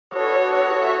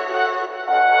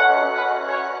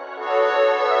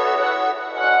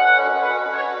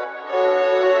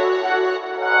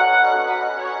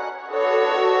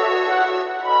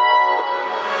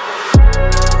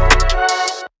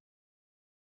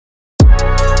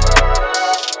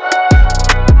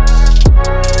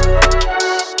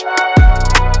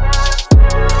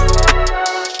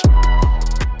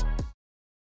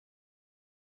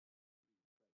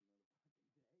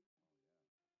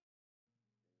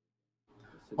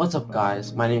What's up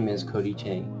guys, my name is Cody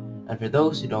Ting, and for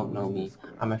those who don't know me,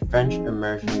 I'm a French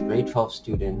immersion grade 12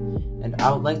 student, and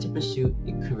I would like to pursue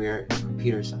a career in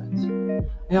computer science.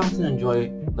 I often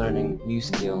enjoy learning new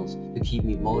skills to keep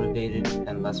me motivated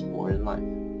and less bored in life.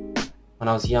 When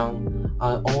I was young,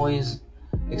 I always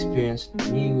experienced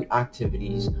new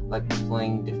activities like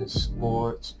playing different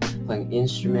sports, playing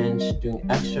instruments, doing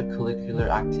extracurricular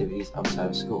activities outside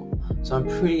of school, so I'm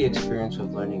pretty experienced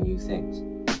with learning new things.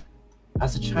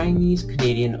 As a Chinese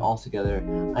Canadian altogether,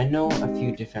 I know a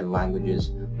few different languages,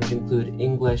 which include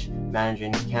English,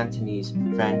 Mandarin, Cantonese,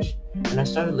 French, and I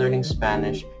started learning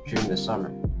Spanish during the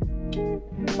summer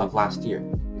of last year.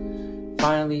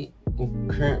 Finally, and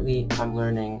currently, I'm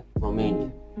learning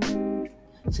Romanian.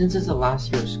 Since it's the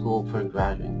last year of school for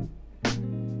graduating,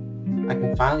 I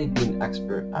can finally be an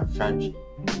expert at French,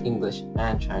 English,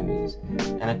 and Chinese,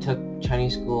 and I took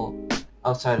Chinese school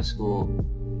outside of school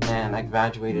and I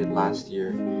graduated last year,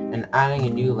 and adding a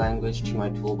new language to my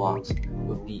toolbox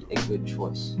would be a good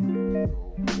choice.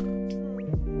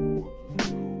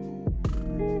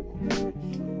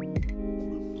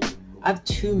 I have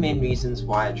two main reasons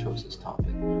why I chose this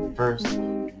topic. First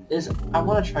is I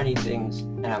want to try new things,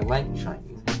 and I like trying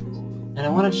new things, and I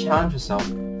want to challenge myself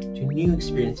to new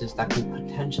experiences that can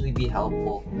potentially be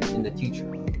helpful in the future.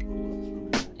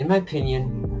 In my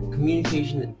opinion,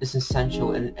 communication is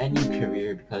essential in any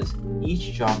career because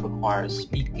each job requires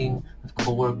speaking with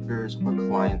coworkers or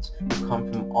clients who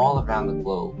come from all around the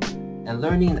globe, and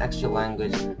learning an extra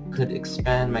language could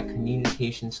expand my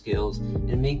communication skills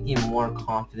and make me a more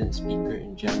confident speaker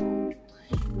in general.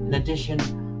 In addition,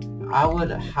 I would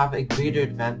have a greater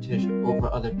advantage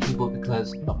over other people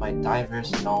because of my diverse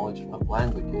knowledge of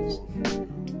languages.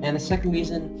 And the second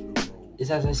reason is,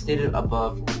 as I stated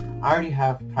above, I already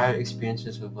have prior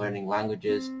experiences with learning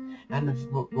languages, and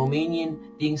with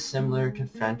Romanian being similar to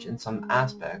French in some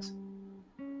aspects,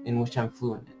 in which I'm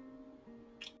fluent in.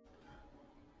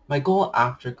 My goal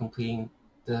after completing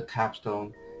the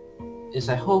Capstone is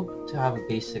I hope to have a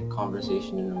basic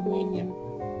conversation in Romanian,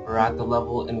 or at the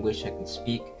level in which I can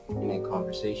speak in a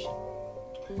conversation.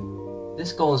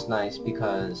 This goal is nice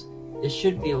because it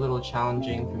should be a little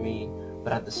challenging for me,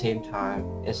 but at the same time,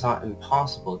 it's not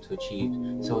impossible to achieve,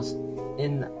 so it's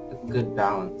in a good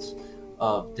balance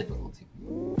of difficulty.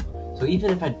 So even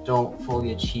if I don't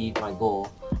fully achieve my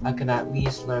goal, I can at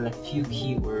least learn a few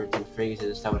keywords and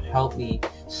phrases that would help me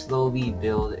slowly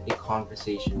build a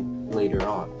conversation later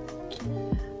on.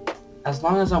 As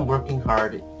long as I'm working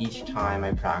hard each time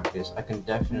I practice, I can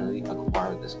definitely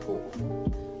acquire this goal.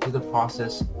 Through the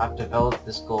process, I've developed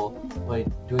this goal by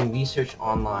doing research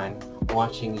online,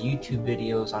 watching YouTube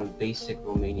videos on basic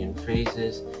Romanian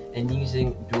phrases, and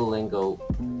using Duolingo,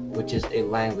 which is a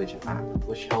language app,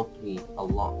 which helped me a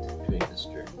lot during this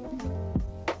journey.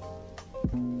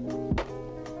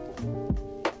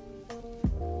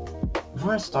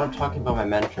 Before I start talking about my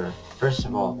mentor, first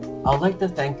of all, I would like to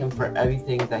thank him for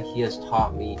everything that he has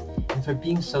taught me and for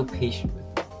being so patient with me.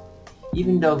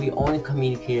 Even though we only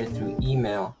communicated through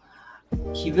email,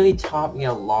 he really taught me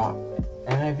a lot,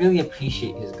 and I really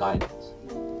appreciate his guidance.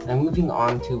 And moving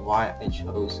on to why I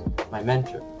chose my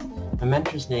mentor. My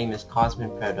mentor's name is Cosmin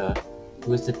Preda,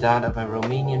 who is the dad of my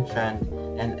Romanian friend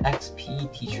and ex-PE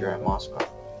teacher at Moscow,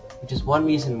 which is one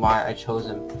reason why I chose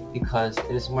him, because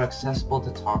it is more accessible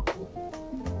to talk to him.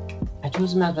 I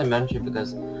chose him as my mentor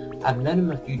because I've met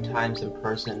him a few times in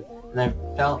person, and I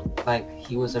felt like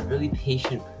he was a really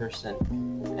patient person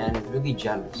and really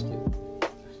generous too.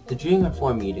 So during our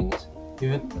 4 meetings, he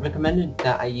recommended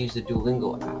that I use the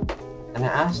Duolingo app, and I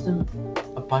asked him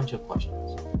a bunch of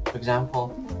questions. For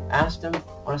example, I asked him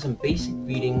what are some basic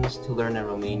greetings to learn in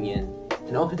Romanian,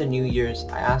 and over the New Year's,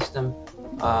 I asked him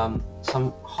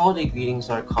some holiday greetings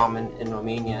that are common in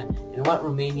Romania and what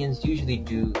Romanians usually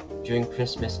do during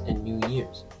Christmas and New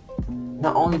Year's.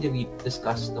 Not only did we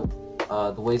discuss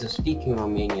the ways of speaking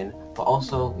Romanian, but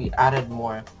also we added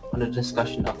more on the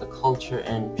discussion of the culture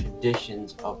and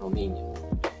traditions of Romania.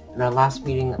 In our last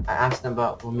meeting, I asked them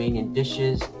about Romanian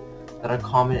dishes that are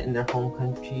common in their home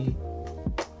country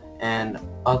and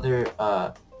other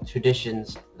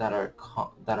traditions that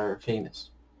are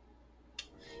famous.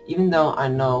 Even though I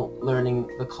know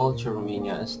learning the culture of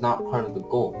Romania is not part of the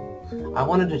goal, I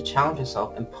wanted to challenge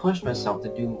myself and push myself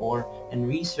to do more and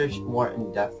research more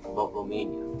in depth about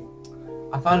Romania.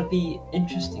 I thought it'd be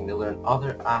interesting to learn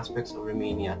other aspects of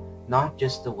Romania, not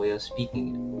just the way of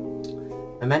speaking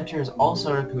it. My mentor has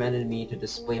also recommended me to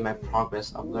display my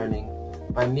progress of learning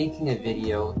by making a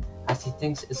video, as he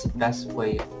thinks it's the best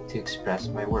way to express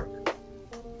my work.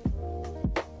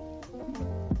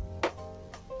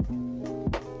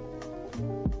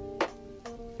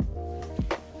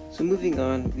 So moving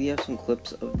on, we have some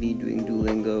clips of me doing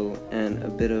Duolingo and a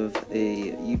bit of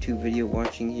a YouTube video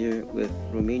watching here with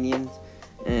Romanians,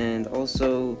 and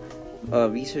also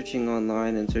researching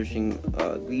online and searching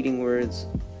greeting words.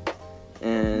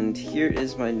 And here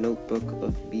is my notebook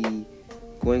of me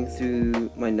going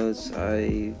through my notes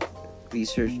I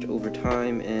researched over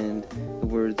time and the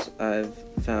words I've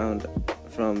found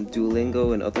from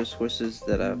Duolingo and other sources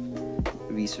that I've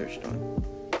researched on.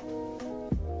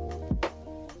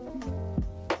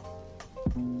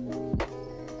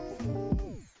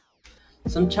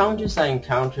 Some challenges I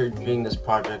encountered during this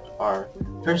project are,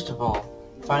 first of all,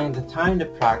 finding the time to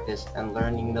practice and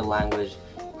learning the language,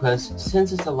 because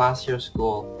since it's the last year of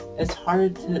school, it's harder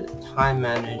to time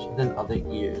manage than other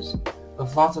years,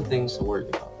 with lots of things to worry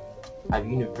about. I have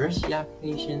university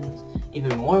applications,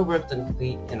 even more work to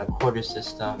complete in a quarter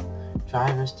system,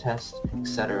 driver's tests,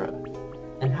 etc.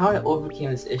 And how I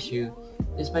overcame this issue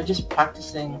is by just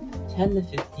practicing 10 to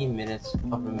 15 minutes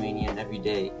of Romanian every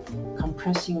day,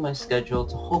 compressing my schedule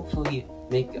to hopefully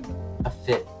make a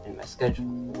fit in my schedule.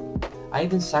 I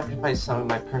even sacrificed some of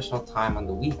my personal time on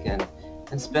the weekend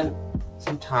and spent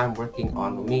some time working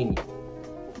on Romanian.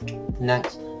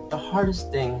 Next, the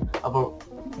hardest thing about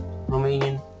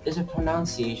Romanian is the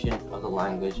pronunciation of the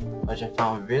language, which I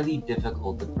found really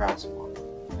difficult to grasp on.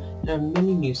 There are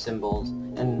many new symbols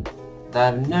and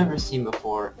that I've never seen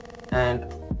before, and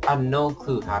I have no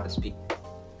clue how to speak.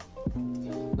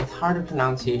 With harder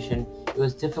pronunciation, it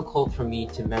was difficult for me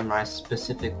to memorize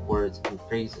specific words and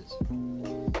phrases.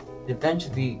 It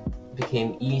eventually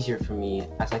became easier for me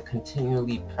as I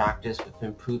continually practiced with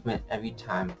improvement every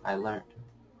time I learned.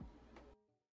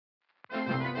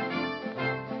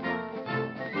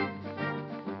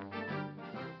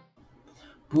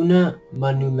 Bună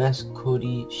mă numesc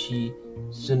Cody și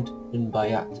sunt un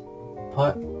băiat.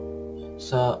 Pot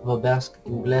să vorbesc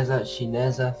engleză,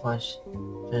 chineză,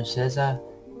 franceză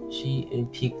și un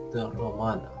pic de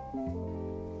romană.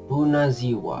 Bună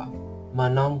ziua!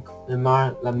 Mănânc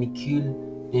la micul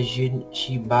dejun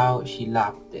și beau și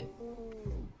lapte.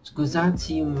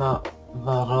 Scuzați-mă,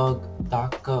 vă rog,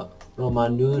 dacă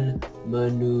romanul meu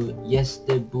nu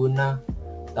este bună,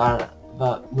 dar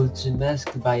vă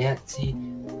mulțumesc, băieții,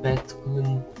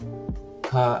 pentru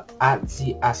că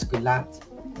ați ascultat.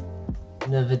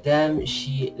 Ne vedem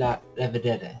și la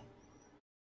revedere.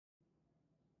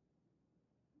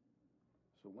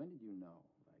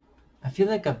 I feel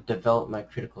like I've developed my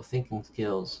critical thinking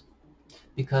skills,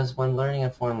 because when learning a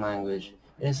foreign language,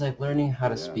 it is like learning how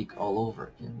to speak all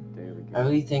over again. I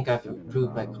really think I've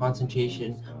improved my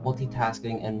concentration,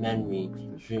 multitasking, and memory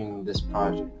during this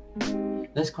project.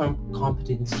 This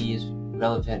competency is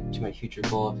relevant to my future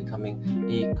goal of becoming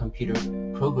a computer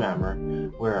programmer,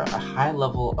 where a high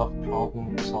level of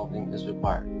problem solving is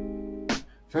required.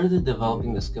 Further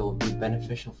developing the skill will be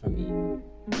beneficial for me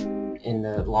in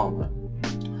the long run.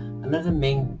 Another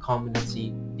main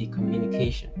competency would be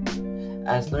communication,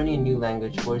 as learning a new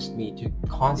language forced me to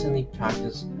constantly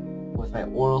practice with my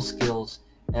oral skills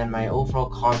and my overall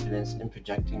confidence in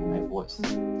projecting my voice.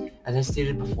 As I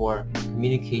stated before,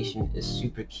 communication is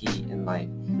super key in life,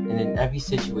 and in every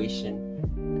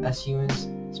situation, as humans,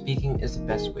 speaking is the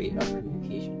best way of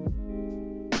communication.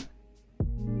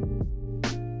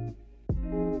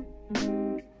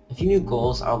 A few new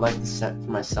goals I would like to set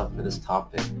for myself for this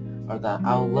topic are that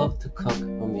I would love to cook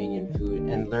Romanian food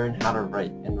and learn how to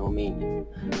write in Romanian.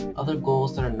 Other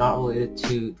goals that are not related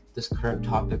to this current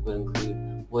topic would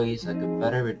include ways I could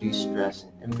better reduce stress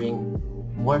and being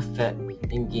more fit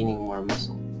and gaining more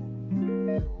muscle.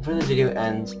 Before the video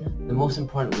ends, the most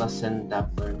important lesson that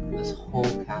I've learned from this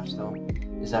whole capstone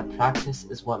is that practice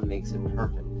is what makes it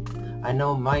perfect. I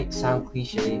know it might sound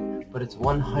cliche, but it's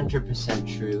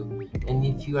 100% true, and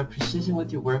if you are persistent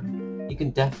with your work, you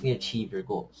can definitely achieve your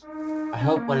goals. I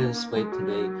hope what I displayed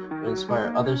today will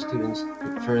inspire other students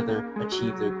to further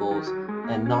achieve their goals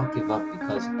and not give up,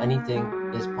 because anything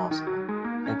is possible.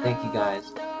 And thank you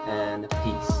guys, and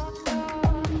peace.